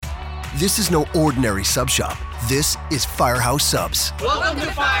This is no ordinary sub shop. This is Firehouse Subs. Welcome to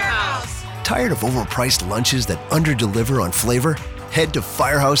Firehouse. Tired of overpriced lunches that underdeliver on flavor? Head to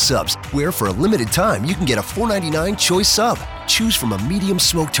Firehouse Subs, where for a limited time you can get a $4.99 choice sub. Choose from a medium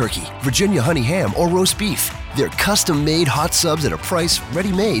smoked turkey, Virginia honey ham, or roast beef. They're custom-made hot subs at a price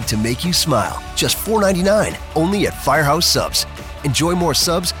ready-made to make you smile. Just $4.99, only at Firehouse Subs. Enjoy more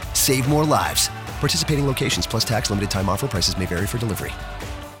subs, save more lives. Participating locations plus tax, limited time offer. Prices may vary for delivery.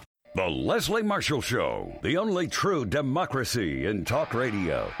 The Leslie Marshall Show, the only true democracy in talk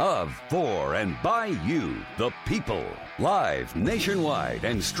radio, of, for, and by you, the people. Live nationwide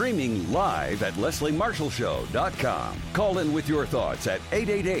and streaming live at lesliemarshallshow.com. Call in with your thoughts at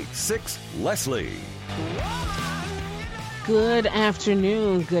 888-6-LESLIE. Good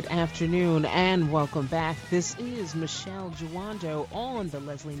afternoon, and welcome back. This is Michele Jawando on the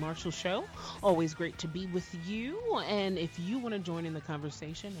Leslie Marshall Show. Always great to be with you, and if you want to join in the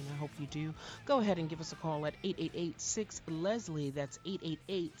conversation, and I hope you do, go ahead and give us a call at 888-6-LESLIE. That's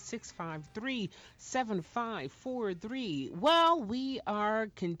 888-653-7543. Well, we are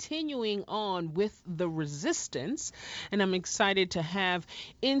continuing on with the resistance, and I'm excited to have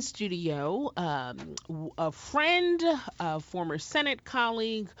in studio a friend, a former Senate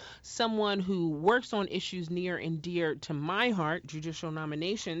colleague, someone who works on issues near and dear to my heart, judicial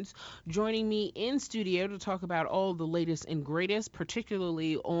nominations, joining me in studio to talk about all the latest and greatest,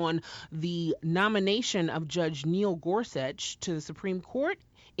 particularly on the nomination of Judge Neil Gorsuch to the Supreme Court.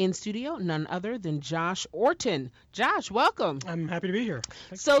 In studio, none other than Josh Orton. Josh, welcome. I'm happy to be here.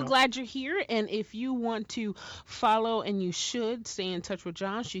 Thanks, so glad you're here. And if you want to follow, and you should, stay in touch with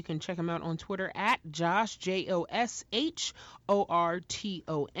Josh, you can check him out on Twitter at Josh,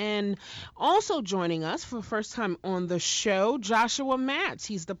 JOSHORTON. Also joining us for the first time on the show, Joshua Matz.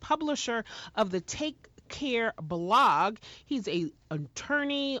 He's the publisher of the Take Care blog. He's an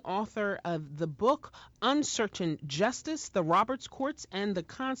attorney, author of the book Uncertain Justice, the Roberts Courts, and the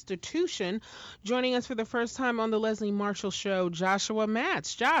Constitution. Joining us for the first time on the Leslie Marshall Show, Joshua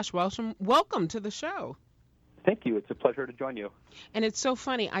Matz. Josh, welcome to the show. Thank you. It's a pleasure to join you. And it's so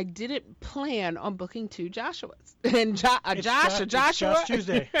funny. I didn't plan on booking two Joshuas. And Joshua. It's Josh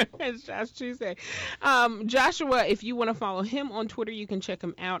Tuesday. It's Josh Tuesday. Joshua, if you want to follow him on Twitter, you can check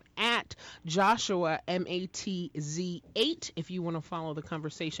him out at Joshua MATZ8. If you want to follow the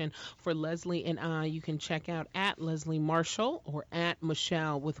conversation for Leslie and I, you can check out at Leslie Marshall or at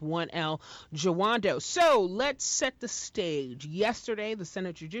Michele with one L Jawando. So let's set the stage. Yesterday, the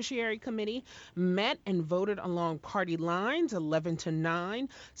Senate Judiciary Committee met and voted along party lines, 11-9,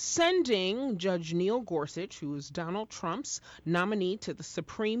 sending Judge Neil Gorsuch, who is Donald Trump's nominee to the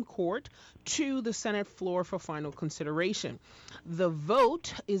Supreme Court, to the Senate floor for final consideration. The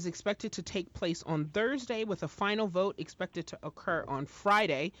vote is expected to take place on Thursday, with a final vote expected to occur on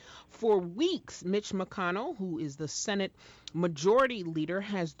Friday. For weeks, Mitch McConnell, who is the Senate Majority Leader,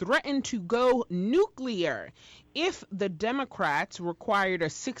 has threatened to go nuclear if the Democrats required a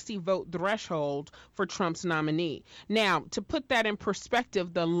 60-vote threshold for Trump's nominee. Now, to put that in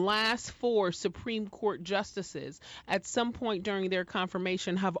perspective, the last four Supreme Court justices at some point during their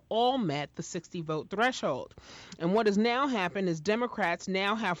confirmation have all met the 60-vote threshold. And what has now happened is Democrats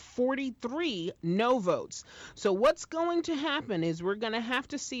now have 43 no votes. So what's going to happen is we're going to have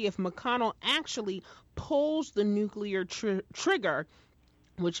to see if McConnell actually pulls the nuclear trigger,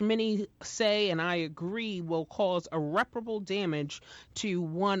 which many say, and I agree, will cause irreparable damage to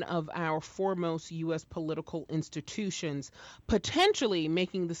one of our foremost U.S. political institutions, potentially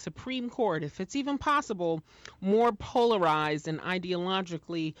making the Supreme Court, if it's even possible, more polarized and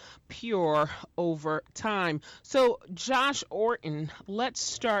ideologically pure over time. So, Josh Orton, let's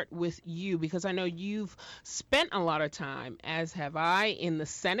start with you, because I know you've spent a lot of time, as have I, in the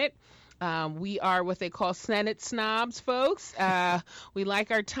Senate. We are what they call Senate snobs, folks. We like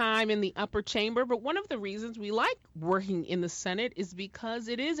our time in the upper chamber, but one of the reasons we like working in the Senate is because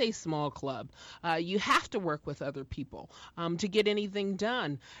it is a small club. You have to work with other people to get anything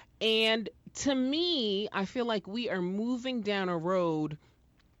done. And to me, I feel like we are moving down a road,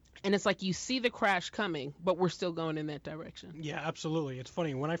 and it's like you see the crash coming, but we're still going in that direction. Yeah, absolutely. It's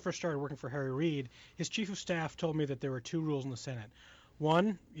funny. When I first started working for Harry Reid, his chief of staff told me that there were two rules in the Senate.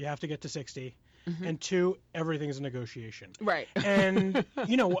 One, you have to get to 60, and two, everything is a negotiation. Right. And,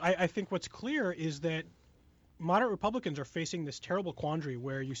 I think what's clear is that moderate Republicans are facing this terrible quandary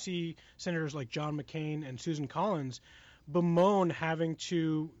where you see senators like John McCain and Susan Collins bemoan having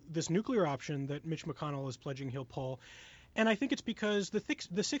this nuclear option that Mitch McConnell is pledging he'll pull. And I think it's because the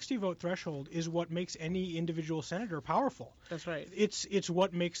 60-vote threshold is what makes any individual senator powerful. That's right. It's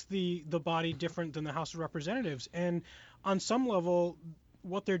what makes the body different than the House of Representatives. And on some level,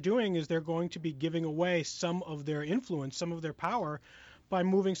 what they're doing is they're going to be giving away some of their influence, some of their power, by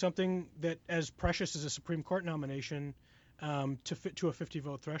moving something that as precious as a Supreme Court nomination to a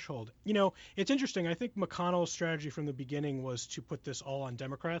 50-vote threshold. It's interesting. I think McConnell's strategy from the beginning was to put this all on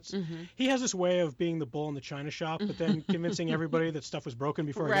Democrats. Mm-hmm. He has this way of being the bull in the china shop, but then convincing everybody that stuff was broken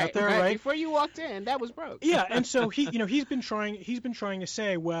before he got there, right? Before you walked in, that was broke. Yeah, and so he's been trying to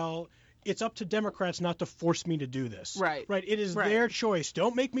say, well, it's up to Democrats not to force me to do this. Right. It is their choice.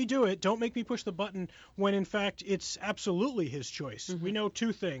 Don't make me do it. Don't make me push the button, when in fact it's absolutely his choice. Mm-hmm. We know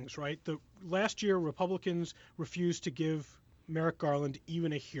two things, right? Last year, Republicans refused to give Merrick Garland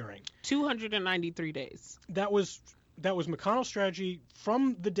even a hearing. 293 days. That was McConnell's strategy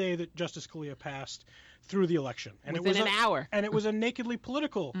from the day that Justice Scalia passed through the election. And Within an hour. And it was a nakedly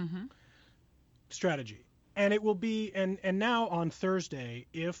political strategy. And it will be, and now on Thursday,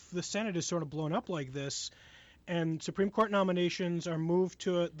 if the Senate is sort of blown up like this and Supreme Court nominations are moved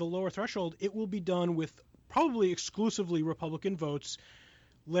to the lower threshold, it will be done with probably exclusively Republican votes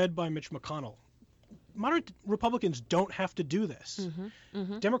led by Mitch McConnell. Moderate Republicans don't have to do this.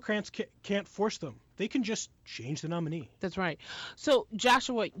 Democrats can't force them. They can just change the nominee. That's right. So,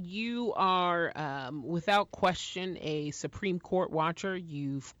 Joshua, you are, without question, a Supreme Court watcher.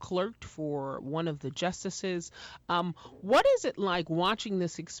 You've clerked for one of the justices. What is it like watching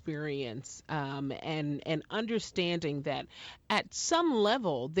this experience and understanding that at some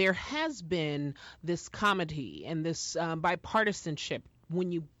level there has been this comity and this bipartisanship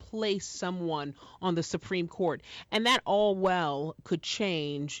when you place someone on the Supreme Court, and that all could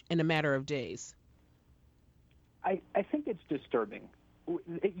change in a matter of days? I think it's disturbing.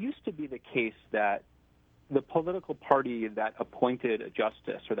 It used to be the case that the political party that appointed a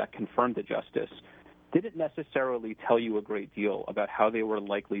justice or that confirmed a justice didn't necessarily tell you a great deal about how they were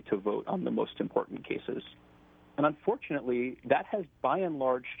likely to vote on the most important cases. And unfortunately, that has by and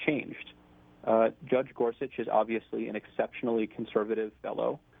large changed. Judge Gorsuch is obviously an exceptionally conservative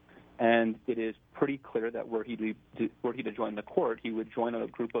fellow, and it is pretty clear that were he to join the court, he would join a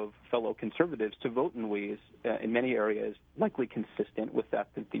group of fellow conservatives to vote in ways, in many areas, likely consistent with that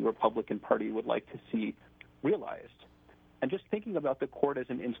the Republican Party would like to see realized. And just thinking about the court as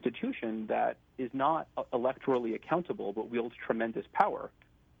an institution that is not electorally accountable but wields tremendous power,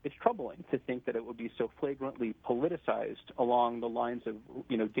 it's troubling to think that it would be so flagrantly politicized along the lines of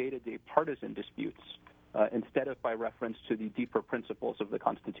day-to-day partisan disputes instead of by reference to the deeper principles of the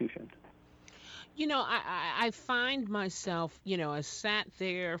Constitution. I find myself, I sat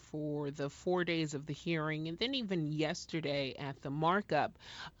there for the 4 days of the hearing and then even yesterday at the markup,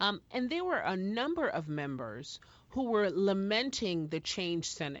 and there were a number of members who were lamenting the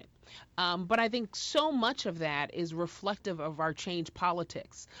changed Senate. But I think so much of that is reflective of our changed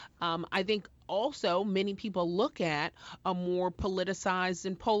politics. I think also many people look at a more politicized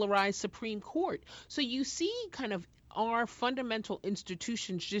and polarized Supreme Court. So you see kind of our fundamental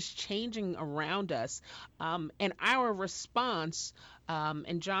institutions just changing around us. And our response,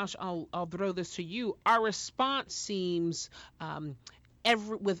 and Josh, I'll throw this to you, our response seems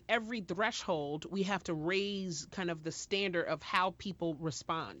with every threshold, we have to raise kind of the standard of how people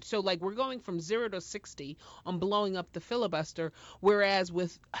respond. So like we're going from 0 to 60 on blowing up the filibuster, whereas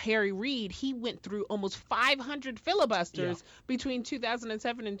with Harry Reid, he went through almost 500 filibusters between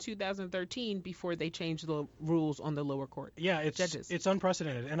 2007 and 2013 before they changed the rules on the lower court. Yeah, judges. It's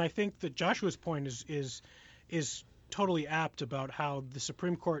unprecedented. And I think that Joshua's point is totally apt about how the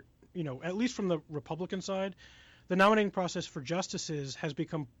Supreme Court, at least from the Republican side, the nominating process for justices has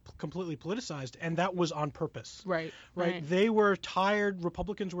become completely politicized, and that was on purpose. Right. They were tired,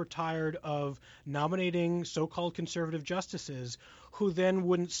 Republicans were tired of nominating so-called conservative justices who then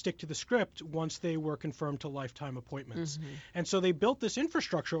wouldn't stick to the script once they were confirmed to lifetime appointments. And so they built this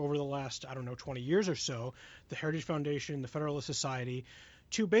infrastructure over the last, 20 years or so, the Heritage Foundation, the Federalist Society,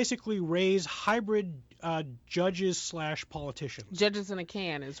 to basically raise hybrid judges/politicians. Judges in a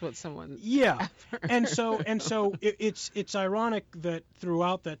can is what someone. Yeah, and so it's ironic that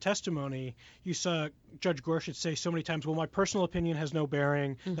throughout that testimony you saw Judge Gorsuch say so many times, "Well, my personal opinion has no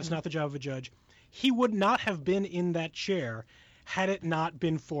bearing. That's not the job of a judge." He would not have been in that chair had it not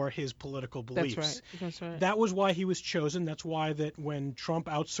been for his political beliefs. That's right. That was why he was chosen. That's why that when Trump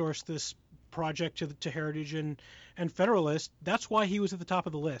outsourced this project to Heritage and Federalist, that's why he was at the top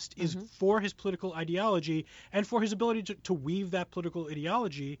of the list, is for his political ideology and for his ability to weave that political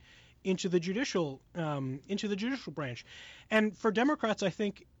ideology into the judicial branch. And for Democrats, I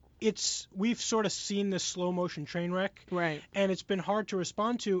think we've sort of seen this slow motion train wreck, right? And it's been hard to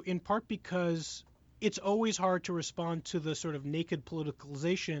respond to, in part because it's always hard to respond to the sort of naked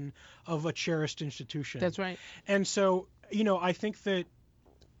politicalization of a cherished institution. That's right. And so, I think that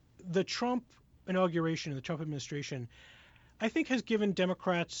the Trump inauguration, the Trump administration, I think has given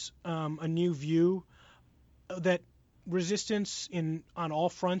Democrats a new view that resistance on all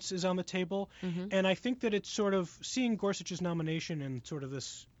fronts is on the table. Mm-hmm. And I think that it's sort of seeing Gorsuch's nomination and sort of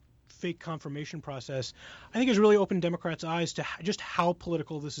this fake confirmation process, I think has really opened Democrats' eyes to just how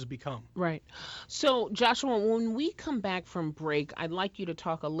political this has become. Right. So, Joshua, when we come back from break, I'd like you to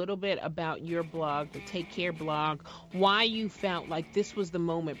talk a little bit about your blog, the Take Care blog, why you felt like this was the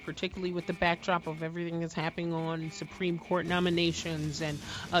moment, particularly with the backdrop of everything that's happening on Supreme Court nominations and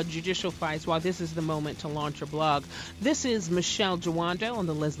judicial fights, why this is the moment to launch your blog. This is Michele Jawando on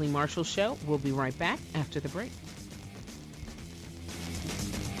The Leslie Marshall Show. We'll be right back after the break.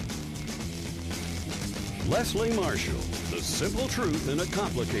 Leslie Marshall, the simple truth in a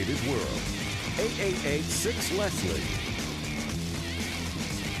complicated world. 888-6-LESLIE.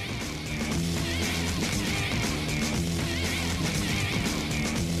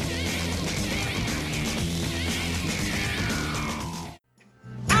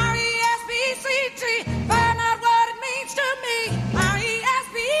 R-E-S-P-C-T, find out what it means to me.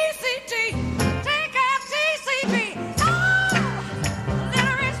 R-E-S-P-C-T, take F-T-C-P. Oh,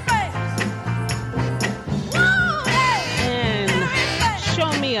 literary space. Woo, yeah. And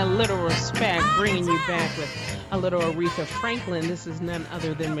show me a little respect, bringing you back with a little Aretha Franklin. This is none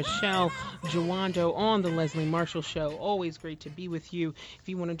other than Michele Jawando on The Leslie Marshall Show. Always great to be with you. If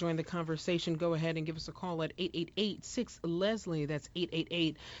you want to join the conversation, go ahead and give us a call at 888-6-LESLIE. That's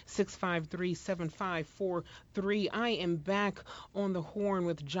 888-653-7543. I am back on the horn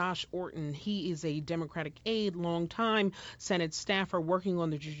with Josh Orton. He is a Democratic aide, longtime Senate staffer working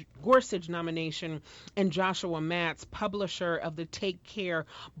on the Gorsuch nomination, and Joshua Matz, publisher of the Take Care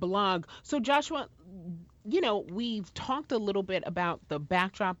blog. So, Joshua, we've talked a little bit about the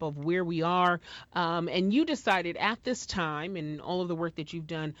backdrop of where we are, and you decided at this time, and all of the work that you've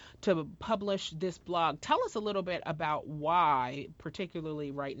done, to publish this blog. Tell us a little bit about why,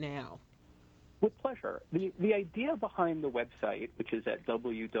 particularly right now. With pleasure. The idea behind the website, which is at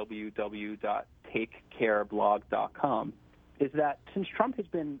www.takecareblog.com, is that since Trump has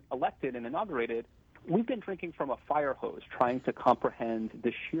been elected and inaugurated, we've been drinking from a fire hose trying to comprehend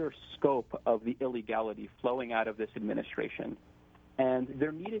the sheer scope of the illegality flowing out of this administration. And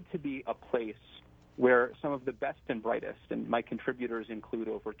there needed to be a place where some of the best and brightest, and my contributors include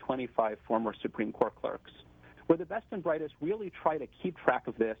over 25 former Supreme Court clerks, where the best and brightest really try to keep track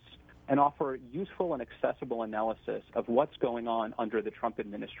of this and offer useful and accessible analysis of what's going on under the Trump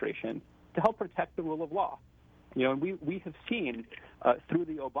administration to help protect the rule of law. And we have seen through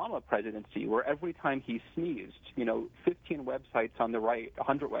the Obama presidency where every time he sneezed, 15 websites on the right,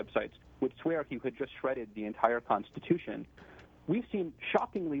 100 websites, would swear he had just shredded the entire Constitution. We've seen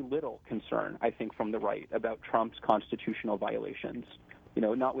shockingly little concern, I think, from the right about Trump's constitutional violations,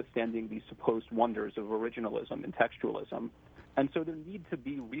 notwithstanding the supposed wonders of originalism and textualism. And so there need to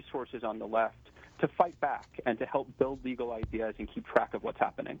be resources on the left to fight back and to help build legal ideas and keep track of what's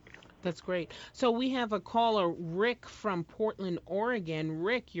happening. That's great. So we have a caller, Rick from Portland, Oregon.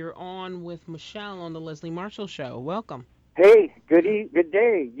 Rick, you're on with Michele on the Leslie Marshall Show. Welcome. Hey, good day.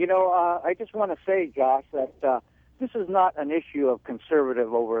 I just want to say, Josh, that this is not an issue of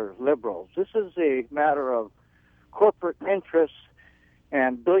conservative over liberals. This is a matter of corporate interests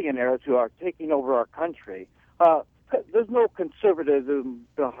and billionaires who are taking over our country. There's no conservatism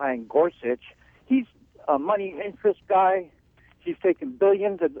behind Gorsuch. He's a money interest guy. He's taken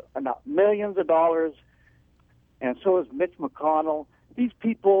millions of dollars, and so is Mitch McConnell. These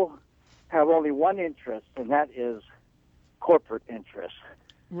people have only one interest, and that is corporate interest.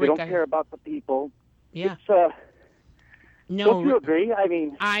 They don't care about the people. Yeah. No, don't you agree?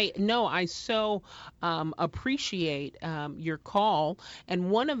 I so appreciate your call, and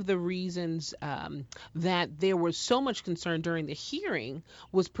one of the reasons that there was so much concern during the hearing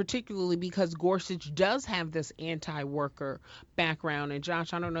was particularly because Gorsuch does have this anti-worker background. And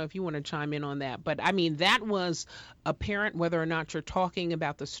Josh, I don't know if you want to chime in on that, but that was apparent whether or not you're talking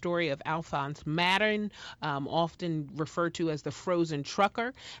about the story of Alphonse Madden, often referred to as the frozen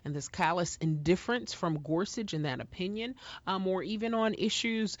trucker, and this callous indifference from Gorsuch in that opinion. Or even on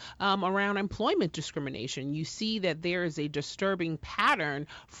issues around employment discrimination. You see that there is a disturbing pattern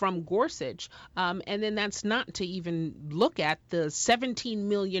from Gorsuch, and then that's not to even look at the $17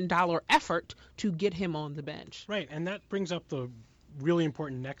 million effort to get him on the bench. Right, and that brings up the really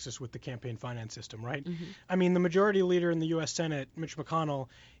important nexus with the campaign finance system, right? Mm-hmm. The majority leader in the U.S. Senate, Mitch McConnell,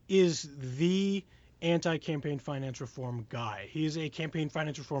 is the anti-campaign finance reform guy. He's a campaign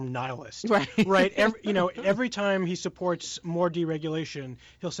finance reform nihilist. Right. Right. Every time he supports more deregulation,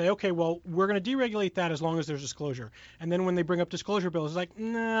 he'll say, okay, well, we're going to deregulate that as long as there's disclosure. And then when they bring up disclosure bills, it's like,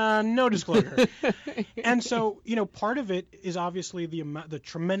 nah, no disclosure. And so, part of it is obviously the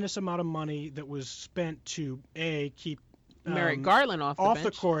tremendous amount of money that was spent to keep Merrick Garland off the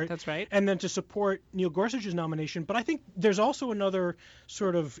bench. court. That's right. And then to support Neil Gorsuch's nomination. But I think there's also another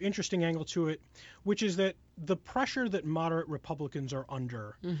sort of interesting angle to it, which is that the pressure that moderate Republicans are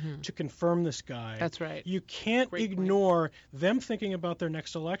under to confirm this guy. That's right. You can't ignore them thinking about their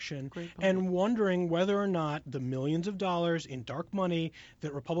next election and wondering whether or not the millions of dollars in dark money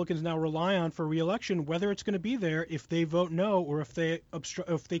that Republicans now rely on for re-election, whether it's going to be there if they vote no or if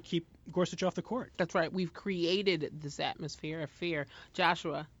they keep Gorsuch off the court. That's right. We've created this atmosphere of fear.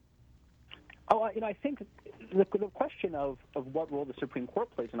 Joshua. Oh, I think the question of what role the Supreme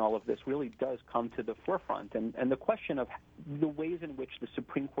Court plays in all of this really does come to the forefront, and the question of the ways in which the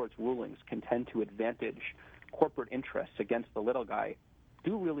Supreme Court's rulings can tend to advantage corporate interests against the little guy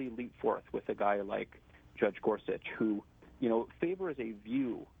do really leap forth with a guy like Judge Gorsuch, who, favors a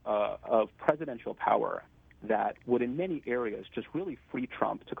view of presidential power that would in many areas just really free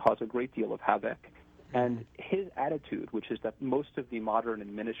Trump to cause a great deal of havoc. And his attitude, which is that most of the modern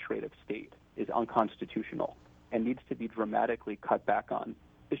administrative state is unconstitutional and needs to be dramatically cut back on,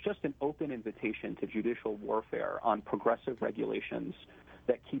 is just an open invitation to judicial warfare on progressive regulations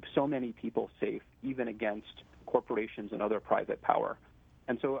that keep so many people safe, even against corporations and other private power.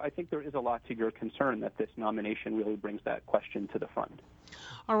 And so I think there is a lot to your concern that this nomination really brings that question to the front.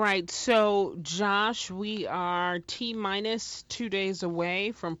 All right. So, Josh, we are T-minus 2 days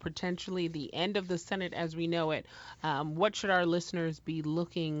away from potentially the end of the Senate as we know it. What should our listeners be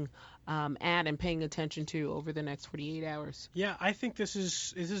looking at and paying attention to over the next 48 hours? Yeah, I think this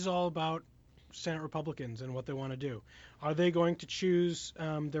is all about Senate Republicans and what they want to do. Are they going to choose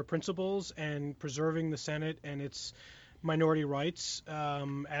their principles and preserving the Senate and its minority rights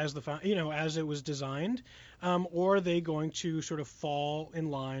as it was designed, or are they going to sort of fall in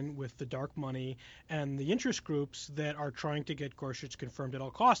line with the dark money and the interest groups that are trying to get Gorsuch confirmed at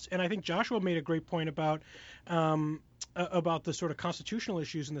all costs? And I think Joshua made a great point about the sort of constitutional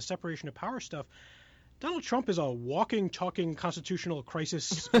issues and the separation of power stuff. Donald Trump is a walking, talking constitutional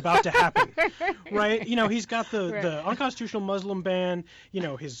crisis about to happen, right? He's got the unconstitutional Muslim ban.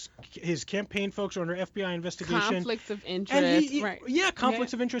 His campaign folks are under FBI investigation. Conflicts of interest, right? Yeah,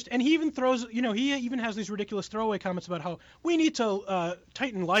 conflicts of interest. And he even throws, he even has these ridiculous throwaway comments about how we need to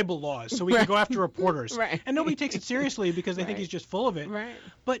tighten libel laws so we can go after reporters. Right. And nobody takes it seriously because they think he's just full of it. Right.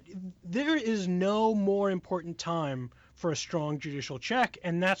 But there is no more important time for a strong judicial check,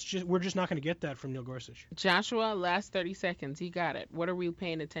 and we're just not going to get that from Neil Gorsuch. Joshua, last 30 seconds. You got it. What are we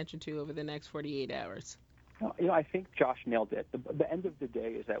paying attention to over the next 48 hours? I think Josh nailed it. The end of the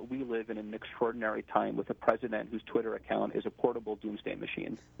day is that we live in an extraordinary time with a president whose Twitter account is a portable doomsday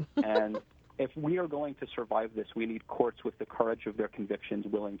machine. And if we are going to survive this, we need courts with the courage of their convictions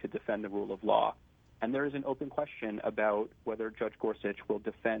willing to defend the rule of law. And there is an open question about whether Judge Gorsuch will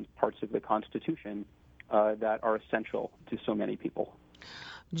defend parts of the Constitution that are essential to so many people.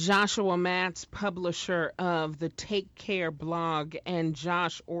 Joshua Matz, publisher of the Take Care blog, and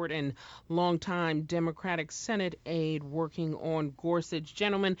Josh Orton, longtime Democratic Senate aide working on Gorsuch.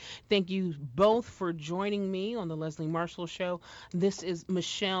 Gentlemen, thank you both for joining me on the Leslie Marshall Show. This is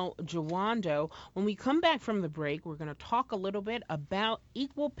Michele Jawando. When we come back from the break, we're going to talk a little bit about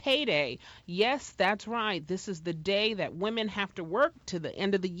equal pay day. Yes, that's right. This is the day that women have to work to the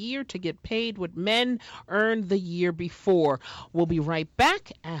end of the year to get paid what men earned the year before. We'll be right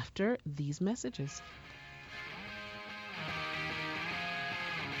back after these messages.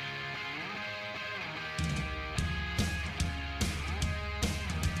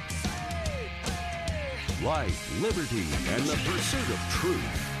 Life, liberty, and the pursuit of truth.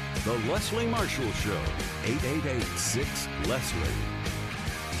 The Leslie Marshall Show. 888-6-LESLIE.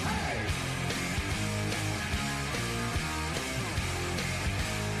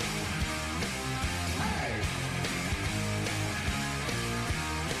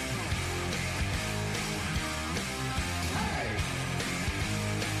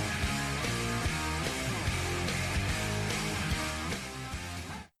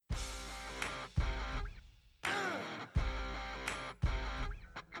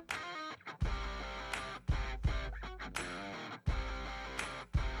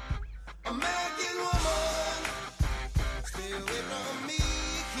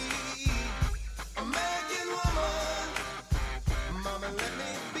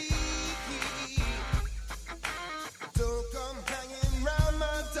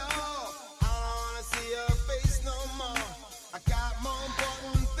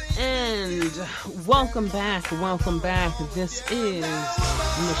 And welcome back. This is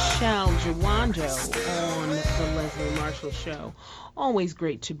Michele Jawando on the Leslie Marshall Show. Always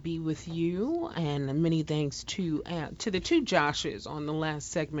great to be with you, and many thanks to the two Joshes on the last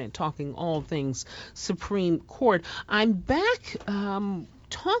segment talking all things Supreme Court. I'm back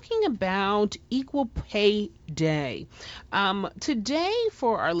talking about Equal Pay Day. Today,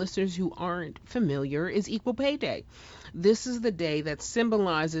 for our listeners who aren't familiar, is Equal Pay Day. This is the day that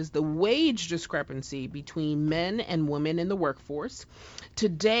symbolizes the wage discrepancy between men and women in the workforce.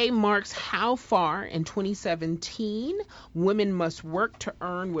 Today marks how far in 2017 women must work to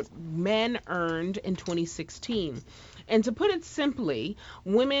earn what men earned in 2016. And to put it simply,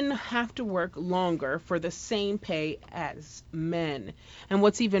 women have to work longer for the same pay as men. And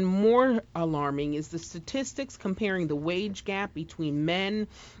what's even more alarming is the statistics comparing the wage gap between men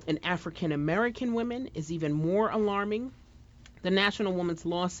and African American women is even more alarming. The National Women's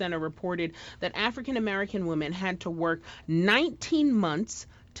Law Center reported that African American women had to work 19 months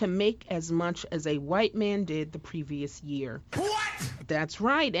to make as much as a white man did the previous year. What? That's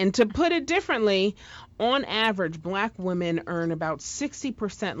right. And to put it differently, on average, black women earn about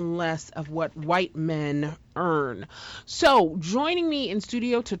 60% less of what white men earn. So, joining me in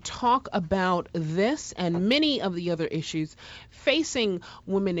studio to talk about this and many of the other issues facing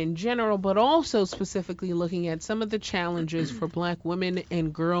women in general, but also specifically looking at some of the challenges for black women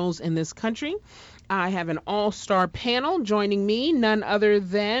and girls in this country, I have an all-star panel joining me, none other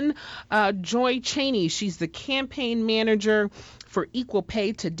than Joy Chaney. She's the campaign manager for Equal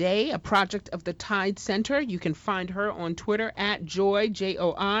Pay Today, a project of the Tide Center. You can find her on Twitter at Joy,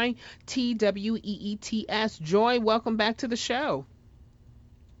 Joytweets. Joy, welcome back to the show.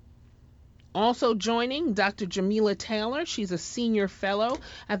 Also joining, Dr. Jamila Taylor. She's a senior fellow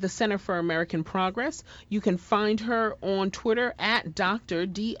at the Center for American Progress. You can find her on Twitter at Dr.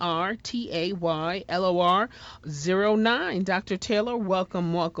 DrTaylor09. Dr. Taylor,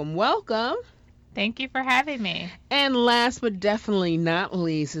 welcome. Thank you for having me. And last but definitely not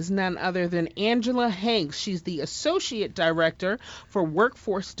least is none other than Angela Hanks. She's the Associate Director for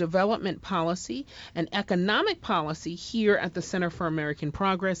Workforce Development Policy and Economic Policy here at the Center for American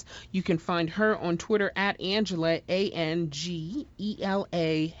Progress. You can find her on Twitter at Angela, Angela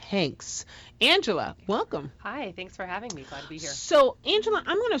Hanks. Angela, welcome. Hi, thanks for having me. Glad to be here. So, Angela,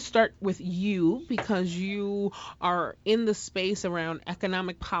 I'm going to start with you because you are in the space around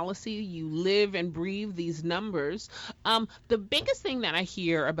economic policy. You live and breathe these numbers. The biggest thing that I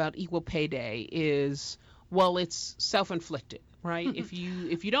hear about Equal Pay Day is, well, it's self-inflicted, right? If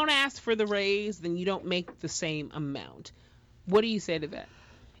you don't ask for the raise, then you don't make the same amount. What do you say to that?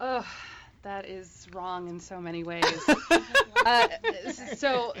 That is wrong in so many ways.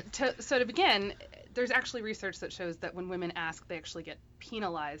 So to begin, there's actually research that shows that when women ask, they actually get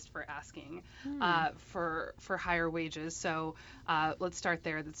penalized for asking for higher wages. So let's start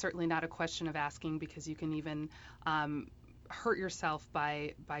there. That's certainly not a question of asking, because you can even hurt yourself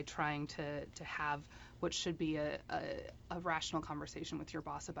by trying to have what should be a rational conversation with your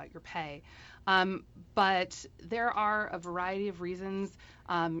boss about your pay. But there are a variety of reasons.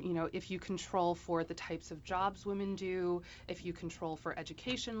 If you control for the types of jobs women do, if you control for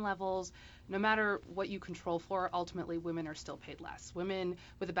education levels, no matter what you control for, ultimately women are still paid less. Women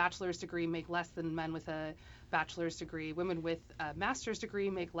with a bachelor's degree make less than men with a bachelor's degree. Women with a master's degree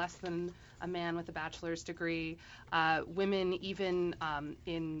make less than a man with a bachelor's degree. Women even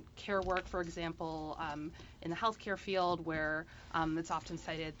in care work, for example, in the healthcare field, where it's often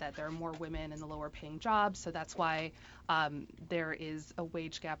cited that there are more women in the lower paying jobs, so that's why there is a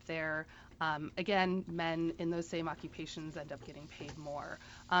wage gap there. Again, men in those same occupations end up getting paid more.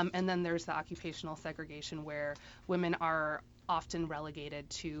 And then there's the occupational segregation, where women are often relegated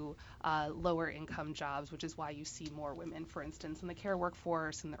to lower income jobs, which is why you see more women, for instance, in the care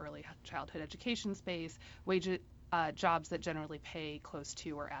workforce, in the early childhood education space, jobs that generally pay close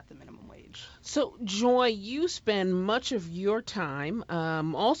to or at the minimum wage. So, Joy, you spend much of your time,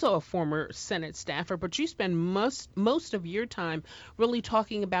 also a former Senate staffer, but you spend most of your time really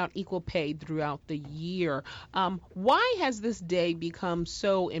talking about equal pay throughout the year. Why has this day become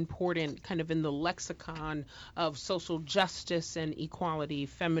so important kind of in the lexicon of social justice and equality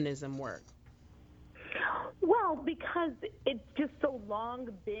feminism work? Well, because it's just so long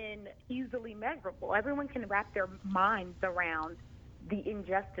been easily measurable. Everyone can wrap their minds around the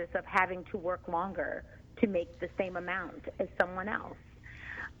injustice of having to work longer to make the same amount as someone else.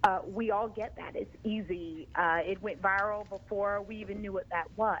 We all get that. It's easy. It went viral before we even knew what that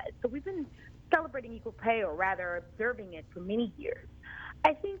was. So we've been celebrating equal pay, or rather observing it, for many years.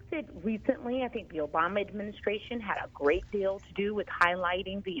 I think that it recently. I think the Obama administration had a great deal to do with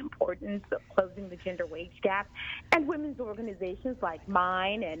highlighting the importance of closing the gender wage gap, and women's organizations like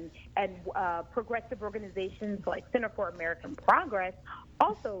mine and progressive organizations like Center for American Progress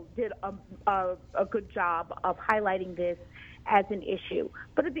also did a good job of highlighting this as an issue.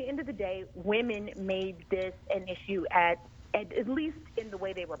 But at the end of the day, women made this an issue at least in the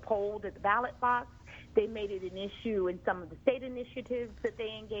way they were polled at the ballot box. They made it an issue in some of the state initiatives that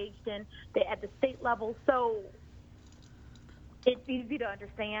they engaged in at the state level. So it's easy to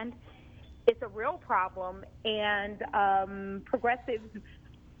understand. It's a real problem, and progressives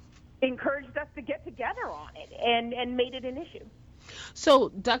encouraged us to get together on it and made it an issue. So,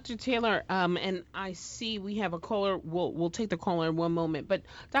 Dr. Taylor, and I see we have a caller. We'll take the caller in one moment. But,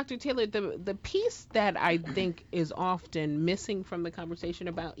 Dr. Taylor, the piece that I think is often missing from the conversation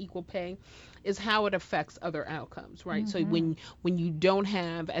about equal pay is how it affects other outcomes, right? So when you don't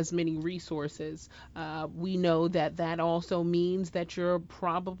have as many resources, we know that also means that you're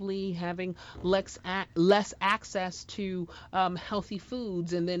probably having less access to healthy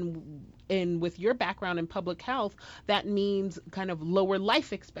foods, and with your background in public health, that means kind of lower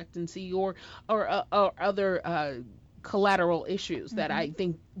life expectancy or other collateral issues that I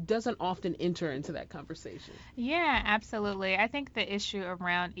think doesn't often enter into that conversation. Yeah, absolutely. I think the issue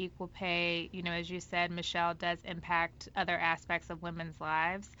around equal pay, as you said, Michelle, does impact other aspects of women's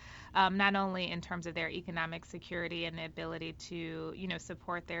lives, not only in terms of their economic security and the ability to,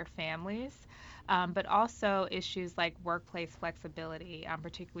 support their families, but also issues like workplace flexibility,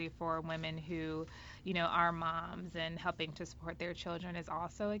 particularly for women who, are moms, and helping to support their children is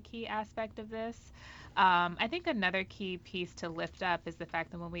also a key aspect of this. I think another key piece to lift up is the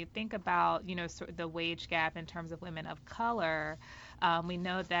fact that when we think about, sort of the wage gap in terms of women of color, we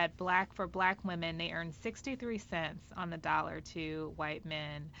know that for black women, they earn 63 cents on the dollar to white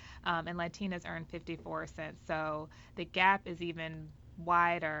men, and Latinas earn 54 cents. So the gap is even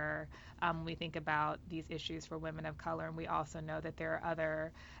wider when we think about these issues for women of color. And we also know that there are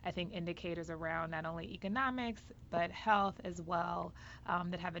other, I think, indicators around not only economics but health as well,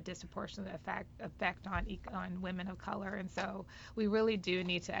 that have a disproportionate effect on women of color. And so we really do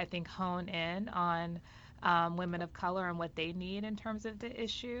need to, I think, hone in on women of color and what they need in terms of the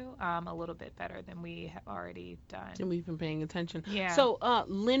issue a little bit better than we have already done. And we've been paying attention. Yeah. So,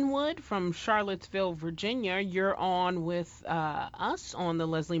 Linwood from Charlottesville, Virginia, you're on with us on the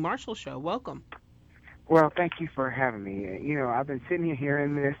Leslie Marshall Show. Welcome. Well, thank you for having me. I've been sitting here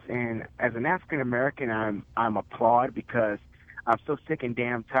hearing this, and as an African American, I'm applaud because I'm so sick and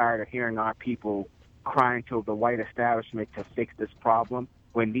damn tired of hearing our people crying to the white establishment to fix this problem,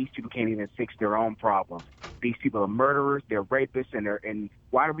 when these people can't even fix their own problems. These people are murderers, they're rapists, and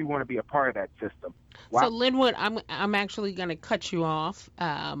why do we want to be a part of that system? Why? So, Linwood, I'm actually going to cut you off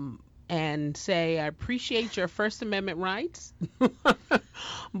and say I appreciate your First Amendment rights,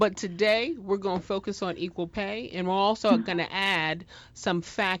 but today we're going to focus on equal pay, and we're also going to add some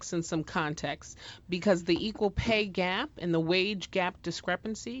facts and some context, because the equal pay gap and the wage gap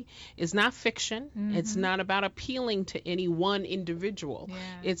discrepancy is not fiction. It's not about appealing to any one individual. Yeah.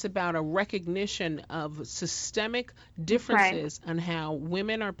 It's about a recognition of systemic differences on how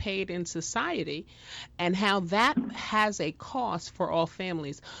women are paid in society and how that has a cost for all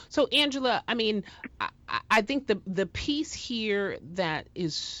families. So, Angela, I think the piece here that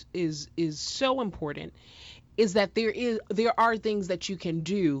is so important is that there are things that you can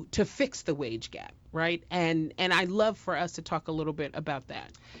do to fix the wage gap, right? And I'd love for us to talk a little bit about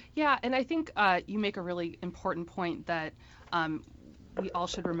that. Yeah, and I think you make a really important point that we all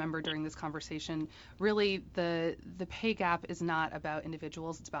should remember during this conversation. Really, the pay gap is not about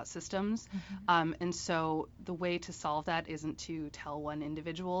individuals, it's about systems. And so the way to solve that isn't to tell one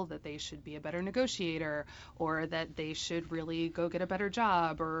individual that they should be a better negotiator, or that they should really go get a better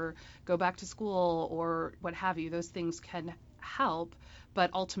job or go back to school or what have you. Those things can help,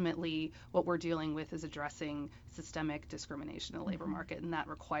 but ultimately what we're dealing with is addressing systemic discrimination in the labor market, and that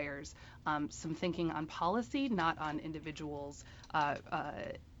requires some thinking on policy, not on individuals'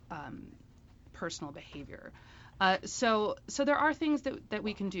 personal behavior. So there are things that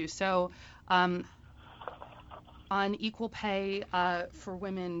we can do. So on equal pay for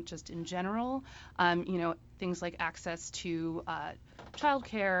women just in general, things like access to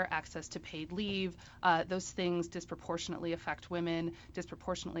childcare, access to paid leave, those things disproportionately affect women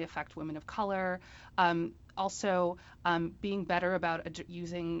of color. Also, being better about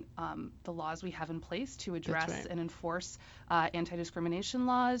using the laws we have in place to address and enforce anti-discrimination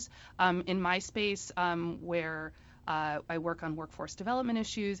laws. In my space, where I work on workforce development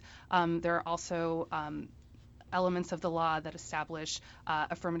issues, there are also elements of the law that establish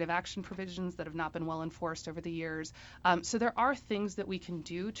affirmative action provisions that have not been well enforced over the years. So there are things that we can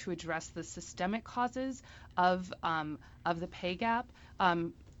do to address the systemic causes of the pay gap.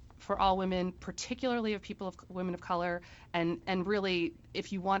 For all women, particularly of women of color, and really,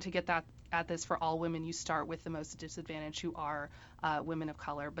 if you want to get at this for all women, you start with the most disadvantaged, who are women of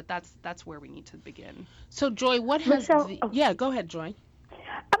color. But that's where we need to begin. So, Joy, what has yeah, go ahead, Joy.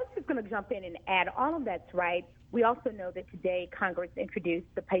 I was just going to jump in and add, all of that's right. We also know that today Congress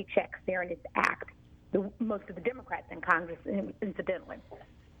introduced the Paycheck Fairness Act, most of the Democrats in Congress, incidentally.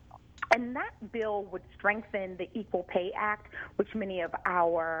 And that bill would strengthen the Equal Pay Act, which many of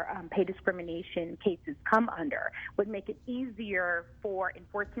our pay discrimination cases come under, would make it easier for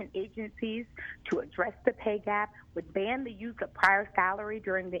enforcement agencies to address the pay gap, would ban the use of prior salary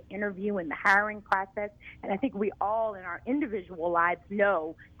during the interview and the hiring process. And I think we all in our individual lives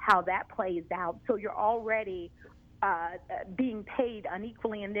know how that plays out. So you're already being paid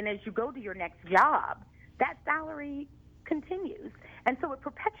unequally, and then as you go to your next job, that salary continues. And so it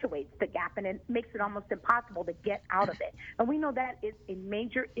perpetuates the gap, and it makes it almost impossible to get out of it. And we know that is a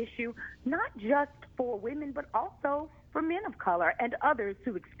major issue, not just for women, but also for men of color and others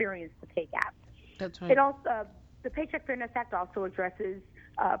who experience the pay gap. That's right. It also, the Paycheck Fairness Act also addresses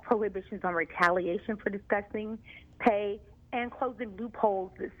prohibitions on retaliation for discussing pay and closing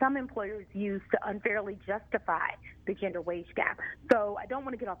loopholes that some employers use to unfairly justify the gender wage gap. So I don't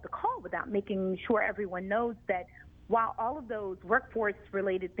want to get off the call without making sure everyone knows that while all of those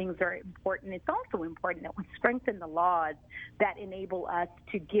workforce-related things are important, it's also important that we strengthen the laws that enable us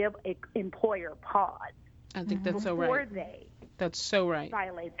to give an employer pause. I think that's so right. Before they That's so right.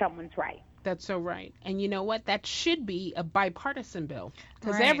 violate someone's right. That's so right. And you know what? That should be a bipartisan bill,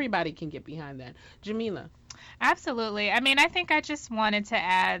 because Right. everybody can get behind that. Jamila. Absolutely. I mean, I think I just wanted to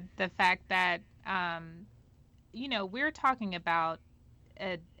add the fact that, we're talking about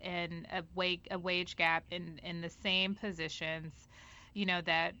a wage gap in the same positions,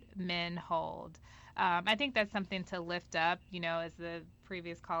 that men hold. I think that's something to lift up, as the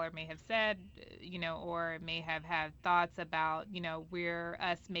previous caller may have said, or may have had thoughts about, we're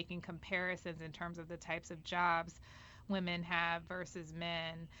us making comparisons in terms of the types of jobs women have versus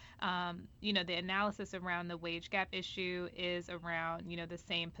men. The analysis around the wage gap issue is around, the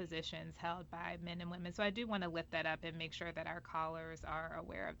same positions held by men and women. So I do want to lift that up and make sure that our callers are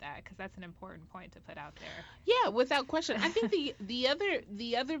aware of that, because that's an important point to put out there. Yeah, without question. I think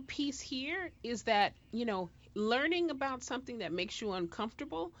the other piece here is that, learning about something that makes you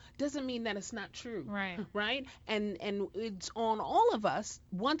uncomfortable doesn't mean that it's not true. Right. Right? And it's on all of us,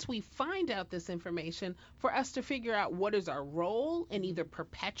 once we find out this information, for us to figure out what is our role in either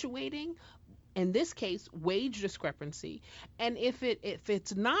perpetuating, in this case, wage discrepancy, and if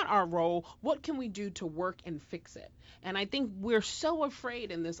it's not our role, what can we do to work and fix it? And I think we're so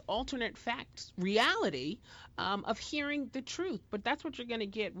afraid in this alternate facts reality of hearing the truth. But that's what you're going to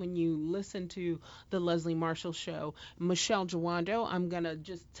get when you listen to the Leslie Marshall Show. Michele Jawando, I'm going to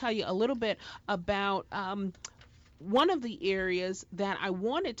just tell you a little bit about one of the areas that I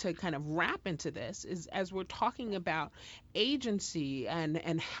wanted to kind of wrap into this is, as we're talking about agency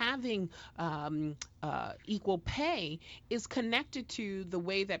and having equal pay, is connected to the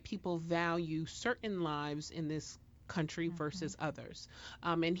way that people value certain lives in this country versus others.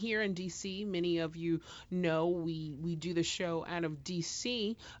 And here in D.C., many of you know we do the show out of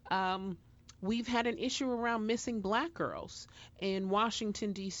D.C. We've had an issue around missing black girls in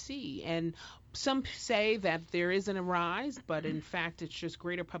Washington, D.C., and some say that there isn't a rise, but in fact it's just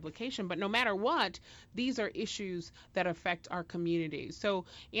greater publication. But no matter what, these are issues that affect our community. So,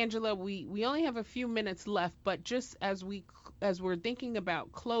 Angela, we only have a few minutes left, but just as we're thinking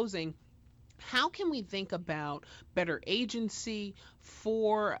about closing, how can we think about better agency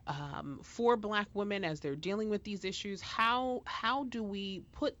for Black women as they're dealing with these issues? How do we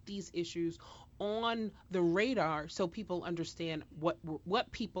put these issues on the radar so people understand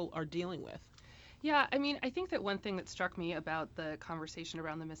what people are dealing with? Yeah, I mean, I think that one thing that struck me about the conversation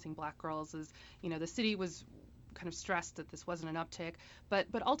around the missing black girls is, the city was kind of stressed that this wasn't an uptick, but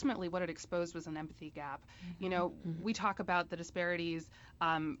ultimately what it exposed was an empathy gap. We talk about the disparities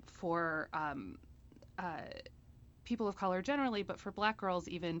for people of color generally, but for black girls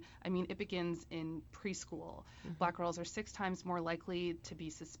even, I mean, it begins in preschool. Black girls are 6 times more likely to be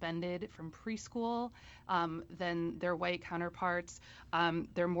suspended from preschool than their white counterparts.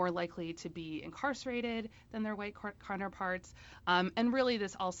 They're more likely to be incarcerated than their white counterparts. And really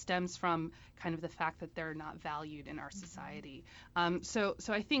this all stems from kind of the fact that they're not valued in our society. So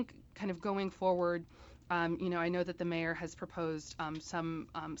I think kind of going forward, I know that the mayor has proposed some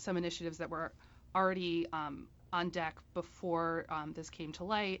initiatives that were already on deck before this came to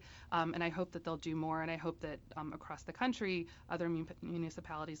light, and I hope that they'll do more, and I hope that across the country other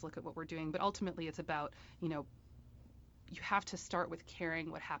municipalities look at what we're doing. But ultimately, it's about, you have to start with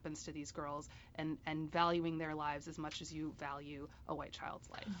caring what happens to these girls and valuing their lives as much as you value a white child's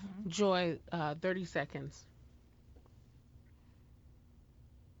life. Joy, 30 seconds.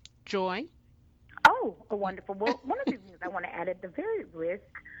 Joy? Oh, wonderful. Well, one of the things I want to add, at the very risk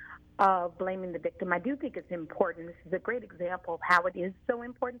of blaming the victim, I do think it's important. This is a great example of how it is so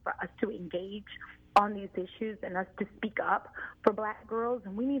important for us to engage on these issues and us to speak up for black girls.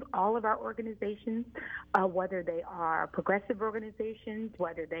 And we need all of our organizations, whether they are progressive organizations,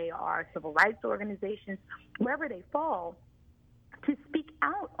 whether they are civil rights organizations, wherever they fall, to speak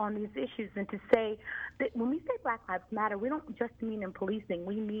out on these issues and to say that when we say Black Lives Matter, we don't just mean in policing.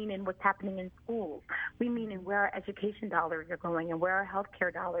 We mean in what's happening in schools. We mean in where our education dollars are going and where our health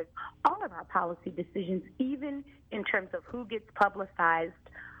care dollars, all of our policy decisions, even in terms of who gets publicized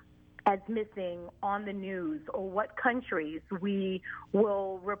as missing on the news or what countries we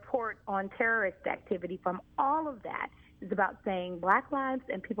will report on terrorist activity from. All of that is about saying Black lives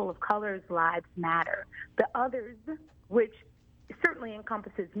and people of color's lives matter. The others, which certainly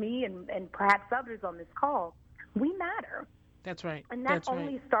encompasses me and perhaps others on this call, we matter. That's right. And that That's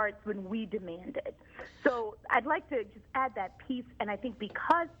only right. starts when we demand it. So I'd like to just add that piece, and I think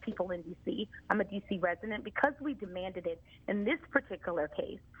because people in D.C., I'm a D.C. resident, because we demanded it in this particular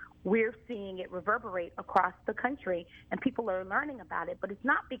case, we're seeing it reverberate across the country, and people are learning about it. But it's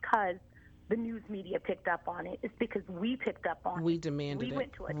not because the news media picked up on it. It's because we picked up on it. We demanded we it.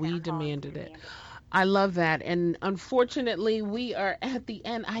 Went to a We town hall demanded and it. I love that. And unfortunately, we are at the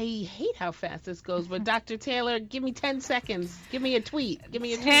end. I hate how fast this goes. But Dr. Taylor, give me 10 seconds. Give me a tweet. Give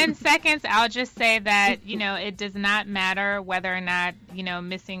me a 10 tweet. seconds. I'll just say that, it does not matter whether or not,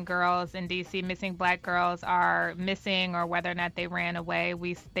 missing girls in D.C., missing black girls are missing or whether or not they ran away.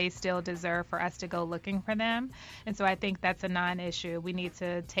 They still deserve for us to go looking for them. And so I think that's a non-issue. We need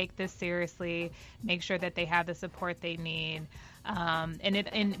to take this seriously, make sure that they have the support they need.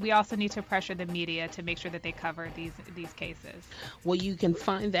 And we also need to pressure the media to make sure that they cover these cases. Well, you can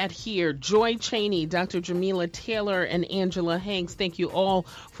find that here. Joy Chaney, Dr. Jamila Taylor, and Angela Hanks, thank you all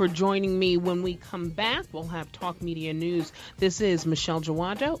for joining me. When we come back, we'll have Talk Media News. This is Michele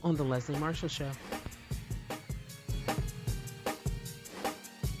Jawando on The Leslie Marshall Show.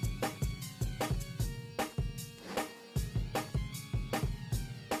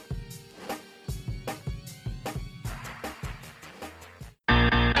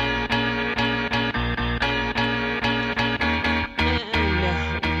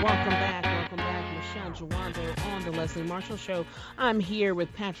 Marshall Show. I'm here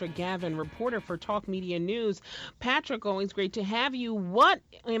with Patrick Gavin, reporter for Talk Media News. Patrick, always great to have you. What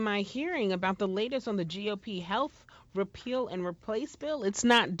am I hearing about the latest on the GOP health repeal and replace bill? It's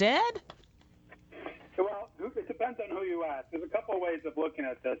not dead? Well, it depends on who you ask. There's a couple of ways of looking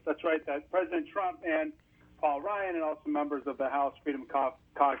at this. That's right, that President Trump and Paul Ryan and also members of the House Freedom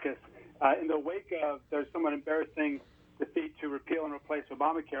Caucus, in the wake of their somewhat embarrassing defeat to repeal and replace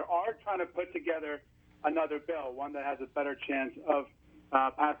Obamacare, are trying to put together another bill, one that has a better chance of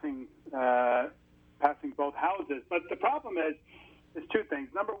passing both houses. But the problem is two things.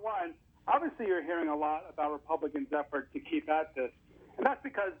 Number one, obviously you're hearing a lot about Republicans' effort to keep at this, and that's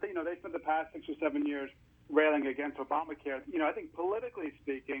because they spent the past 6 or 7 years railing against Obamacare. I think politically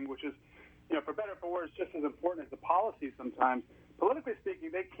speaking, which is for better or for worse just as important as the policy sometimes. Politically speaking,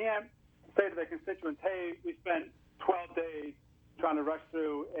 they can't say to their constituents, "Hey, we spent 12 days trying to rush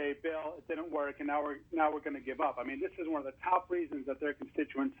through a bill, it didn't work, and now we're going to give up." I mean, this is one of the top reasons that their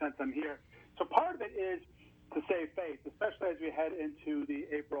constituents sent them here. So part of it is to save face, especially as we head into the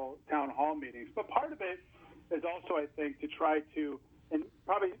April town hall meetings. But part of it is also, I think, to try to, in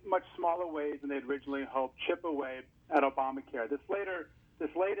probably much smaller ways than they'd originally hoped, chip away at Obamacare. This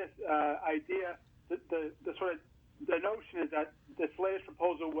latest idea, the notion is that this latest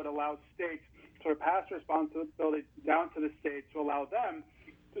proposal would allow states sort of pass responsibility down to the states to allow them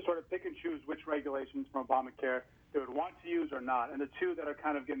to sort of pick and choose which regulations from Obamacare they would want to use or not. And the two that are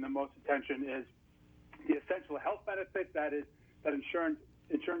kind of getting the most attention is the essential health benefit, that is, that insurance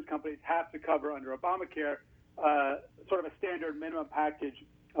companies have to cover under Obamacare, sort of a standard minimum package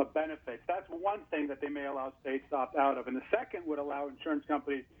of benefits. That's one thing that they may allow states to opt out of. And the second would allow insurance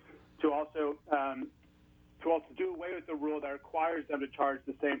companies to also do away with the rule that requires them to charge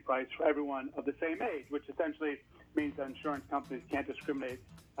the same price for everyone of the same age, which essentially means that insurance companies can't discriminate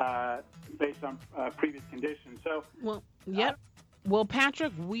based on previous conditions. So, well, yep. Well,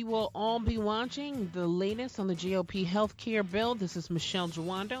 Patrick, we will all be watching the latest on the GOP healthcare bill. This is Michele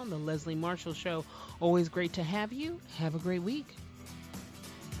Jawando on the Leslie Marshall Show. Always great to have you. Have a great week.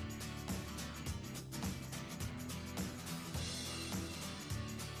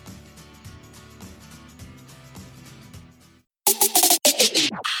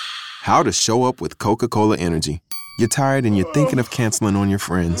 How to show up with Coca-Cola Energy. You're tired and you're thinking of canceling on your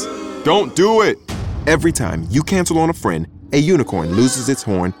friends. Don't do it! Every time you cancel on a friend, a unicorn loses its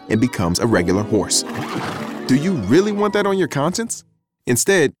horn and becomes a regular horse. Do you really want that on your conscience?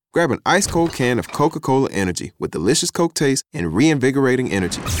 Instead, grab an ice-cold can of Coca-Cola Energy with delicious Coke taste and reinvigorating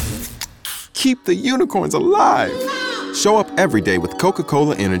energy. Keep the unicorns alive! Show up every day with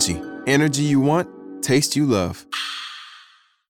Coca-Cola Energy. Energy you want, taste you love.